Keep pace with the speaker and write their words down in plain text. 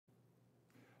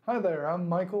Hi there, I'm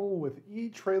Michael with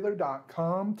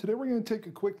etrailer.com. Today we're going to take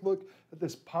a quick look at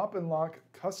this pop and lock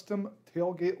custom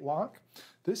tailgate lock.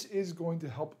 This is going to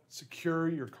help secure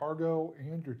your cargo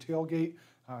and your tailgate.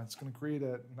 It's going to create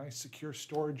a nice secure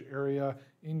storage area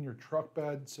in your truck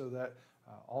bed so that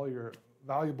all your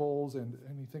valuables and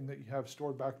anything that you have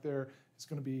stored back there is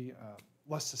going to be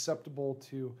less susceptible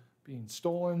to being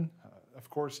stolen. Of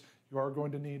course, you are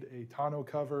going to need a tonneau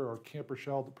cover or camper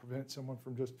shell to prevent someone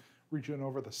from just reaching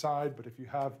over the side. But if you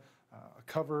have a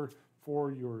cover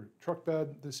for your truck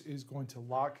bed, this is going to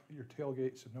lock your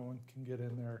tailgate so no one can get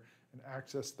in there and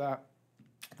access that.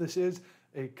 This is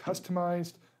a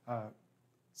customized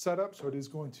setup, so it is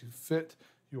going to fit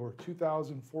your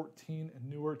 2014 and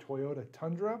newer Toyota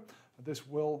Tundra. This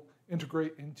will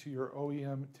integrate into your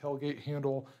OEM tailgate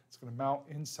handle. It's going to mount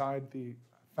inside the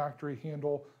factory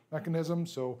handle mechanism,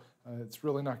 so it's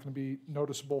really not going to be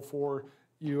noticeable for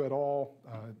you at all.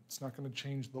 It's not going to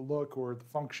change the look or the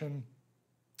function.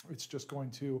 It's just going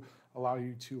to allow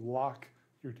you to lock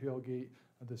your tailgate.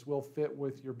 This will fit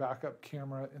with your backup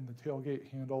camera in the tailgate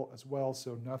handle as well,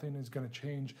 so nothing is going to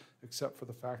change except for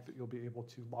the fact that you'll be able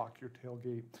to lock your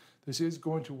tailgate. This is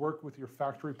going to work with your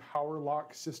factory power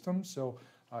lock system, so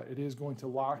it is going to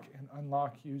lock and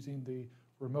unlock using the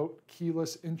remote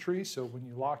keyless entry. So when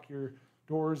you lock your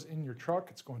doors in your truck,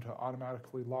 it's going to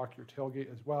automatically lock your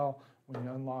tailgate as well. When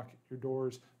you unlock your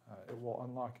doors, it will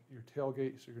unlock your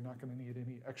tailgate, so you're not going to need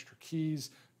any extra keys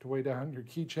to weigh down your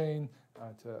keychain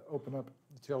to open up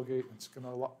the tailgate. It's going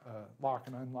to lock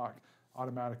and unlock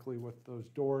automatically with those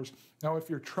doors. Now, if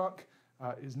your truck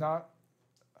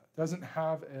doesn't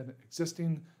have an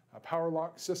existing power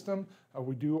lock system,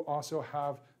 we do also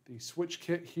have the switch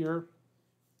kit here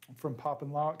from Pop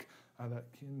and Lock that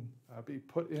can be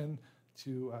put in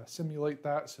to simulate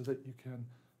that so that you can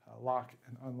lock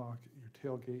and unlock your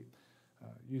tailgate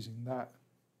using that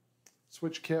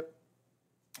switch kit.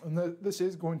 And this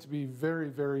is going to be very,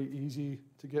 very easy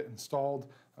to get installed.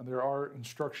 There are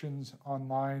instructions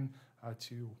online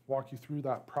to walk you through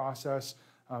that process,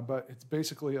 but it's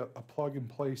basically a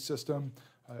plug-and-play system.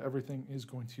 Everything is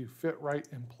going to fit right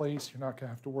in place. You're not going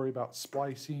to have to worry about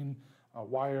splicing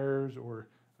wires or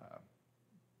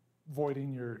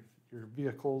voiding your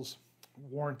vehicle's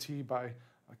warranty by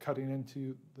cutting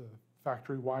into the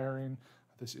factory wiring.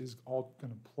 This is all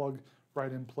going to plug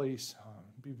right in place.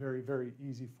 Be very, very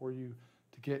easy for you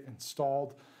to get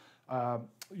installed.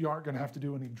 You aren't going to have to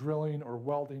do any drilling or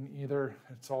welding either.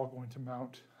 It's all going to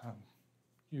mount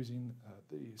using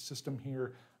the system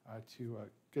here to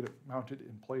get it mounted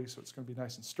in place. So it's going to be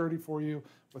nice and sturdy for you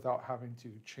without having to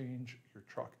change your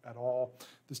truck at all.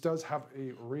 This does have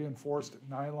a reinforced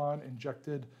nylon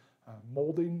injected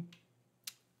molding,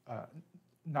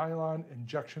 nylon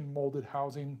injection molded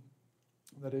housing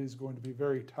that is going to be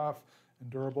very tough and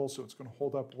durable. So it's going to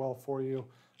hold up well for you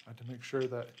to make sure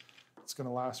that it's going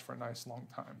to last for a nice long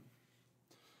time.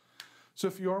 So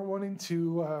if you are wanting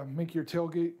to make your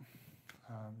tailgate,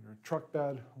 your truck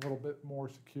bed a little bit more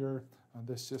secure,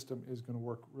 this system is going to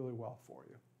work really well for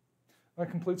you. That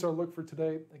completes our look for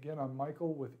today. Again, I'm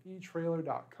Michael with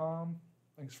etrailer.com.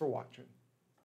 Thanks for watching.